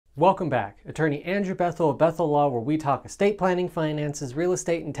Welcome back. Attorney Andrew Bethel of Bethel Law, where we talk estate planning, finances, real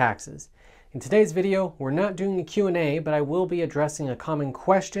estate, and taxes. In today's video, we're not doing a Q&A, but I will be addressing a common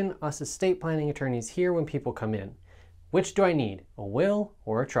question us estate planning attorneys hear when people come in. Which do I need, a will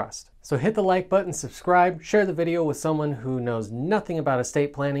or a trust? So hit the like button, subscribe, share the video with someone who knows nothing about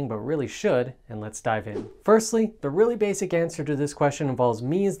estate planning but really should, and let's dive in. Firstly, the really basic answer to this question involves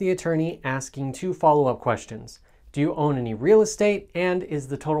me as the attorney asking two follow-up questions. Do you own any real estate, and is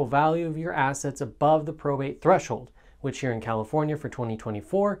the total value of your assets above the probate threshold, which here in California for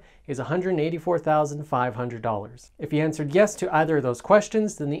 2024 is $184,500. If you answered yes to either of those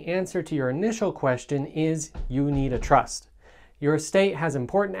questions, then the answer to your initial question is you need a trust. Your estate has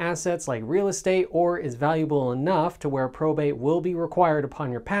important assets like real estate or is valuable enough to where probate will be required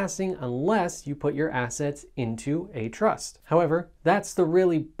upon your passing unless you put your assets into a trust. However, that's the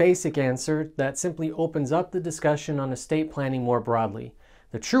really basic answer that simply opens up the discussion on estate planning more broadly.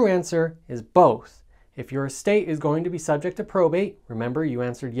 The true answer is both. If your estate is going to be subject to probate, remember you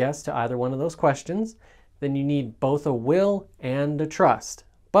answered yes to either one of those questions, then you need both a will and a trust.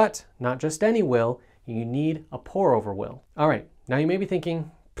 But not just any will, you need a pour-over will. All right, now you may be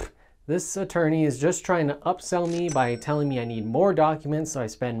thinking, this attorney is just trying to upsell me by telling me I need more documents so I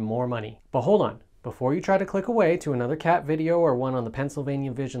spend more money. But hold on. Before you try to click away to another cat video or one on the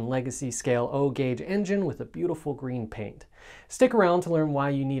Pennsylvania Vision Legacy Scale O gauge engine with a beautiful green paint, stick around to learn why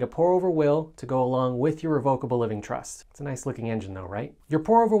you need a pour-over will to go along with your revocable living trust. It's a nice looking engine though, right? Your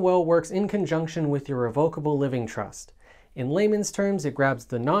pour-over will works in conjunction with your revocable living trust. In layman's terms, it grabs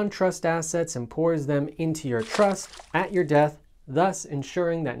the non-trust assets and pours them into your trust at your death, thus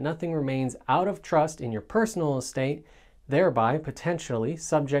ensuring that nothing remains out of trust in your personal estate, thereby potentially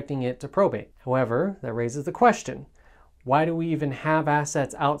subjecting it to probate. However, that raises the question, why do we even have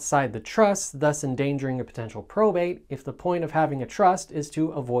assets outside the trust, thus endangering a potential probate, if the point of having a trust is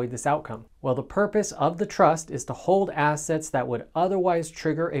to avoid this outcome? Well, the purpose of the trust is to hold assets that would otherwise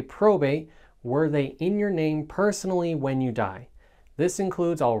trigger a probate were they in your name personally when you die. This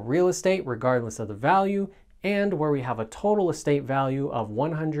includes all real estate regardless of the value, and where we have a total estate value of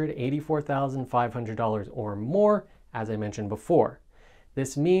 $184,500 or more, as I mentioned before.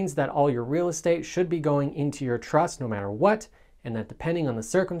 This means that all your real estate should be going into your trust no matter what, and that depending on the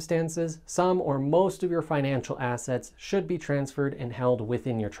circumstances, some or most of your financial assets should be transferred and held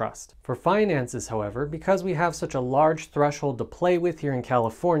within your trust. For finances, however, because we have such a large threshold to play with here in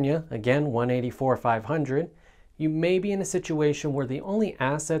California, again $184,500, you may be in a situation where the only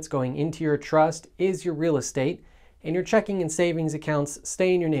assets going into your trust is your real estate, and your checking and savings accounts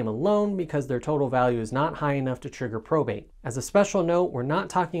stay in your name alone because their total value is not high enough to trigger probate. As a special note, we're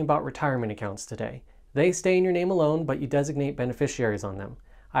not talking about retirement accounts today. They stay in your name alone, but you designate beneficiaries on them.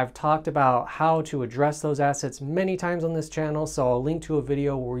 I've talked about how to address those assets many times on this channel, so I'll link to a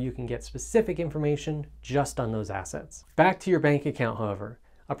video where you can get specific information just on those assets. Back to your bank account, however.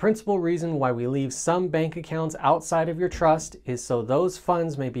 A principal reason why we leave some bank accounts outside of your trust is so those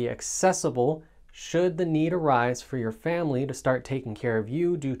funds may be accessible should the need arise for your family to start taking care of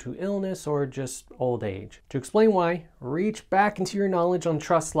you due to illness or just old age. To explain why, reach back into your knowledge on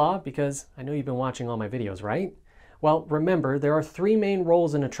trust law because I know you've been watching all my videos, right? Well, remember, there are three main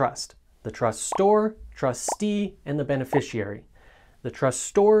roles in a trust: the trustor, trustee, and the beneficiary. The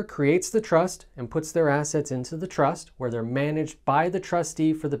trustor creates the trust and puts their assets into the trust where they're managed by the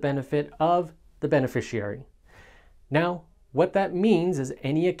trustee for the benefit of the beneficiary. Now, what that means is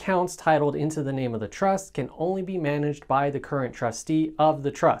any accounts titled into the name of the trust can only be managed by the current trustee of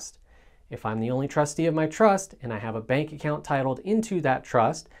the trust. If I'm the only trustee of my trust and I have a bank account titled into that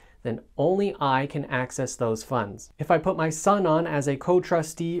trust, then only I can access those funds. If I put my son on as a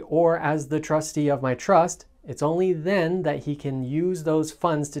co-trustee or as the trustee of my trust, it's only then that he can use those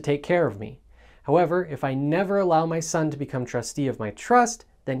funds to take care of me. However, if I never allow my son to become trustee of my trust,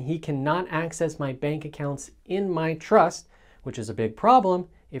 then he cannot access my bank accounts in my trust, which is a big problem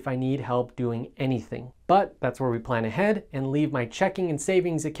if I need help doing anything. But that's where we plan ahead and leave my checking and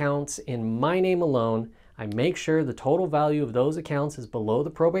savings accounts in my name alone. I make sure the total value of those accounts is below the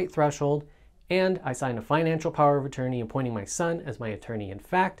probate threshold, and I sign a financial power of attorney appointing my son as my attorney in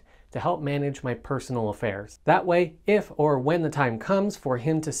fact to help manage my personal affairs. That way, if or when the time comes for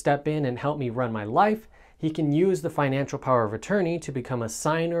him to step in and help me run my life, he can use the financial power of attorney to become a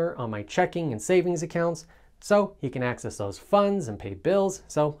signer on my checking and savings accounts, so he can access those funds and pay bills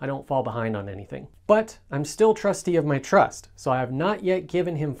so I don't fall behind on anything. But I'm still trustee of my trust, so I have not yet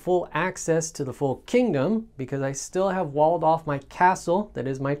given him full access to the full kingdom because I still have walled off my castle that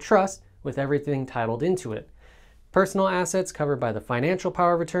is my trust with everything titled into it. Personal assets covered by the financial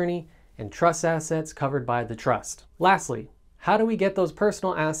power of attorney and trust assets covered by the trust. Lastly, How do we get those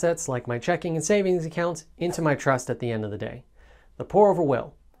personal assets, like my checking and savings accounts, into my trust at the end of the day? The pour-over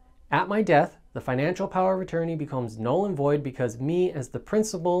will. At my death, the financial power of attorney becomes null and void because me as the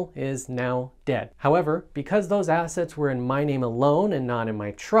principal is now dead. However, because those assets were in my name alone and not in my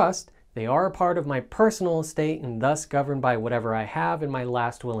trust, they are a part of my personal estate and thus governed by whatever I have in my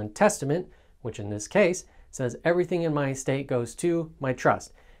last will and testament, which in this case says everything in my estate goes to my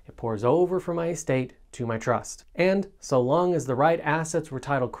trust. It pours over from my estate to my trust. And so long as the right assets were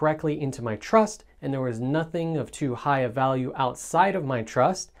titled correctly into my trust and there was nothing of too high a value outside of my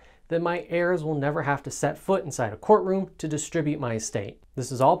trust, then my heirs will never have to set foot inside a courtroom to distribute my estate.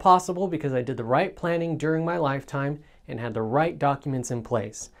 This is all possible because I did the right planning during my lifetime and had the right documents in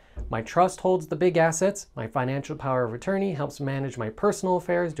place. My trust holds the big assets, my financial power of attorney helps manage my personal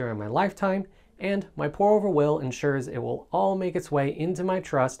affairs during my lifetime, and my pour-over will ensures it will all make its way into my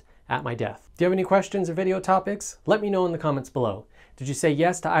trust at my death. Do you have any questions or video topics? Let me know in the comments below. Did you say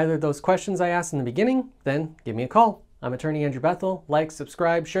yes to either of those questions I asked in the beginning? Then give me a call. I'm attorney Andrew Bethel. Like,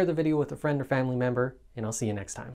 subscribe, share the video with a friend or family member, and I'll see you next time.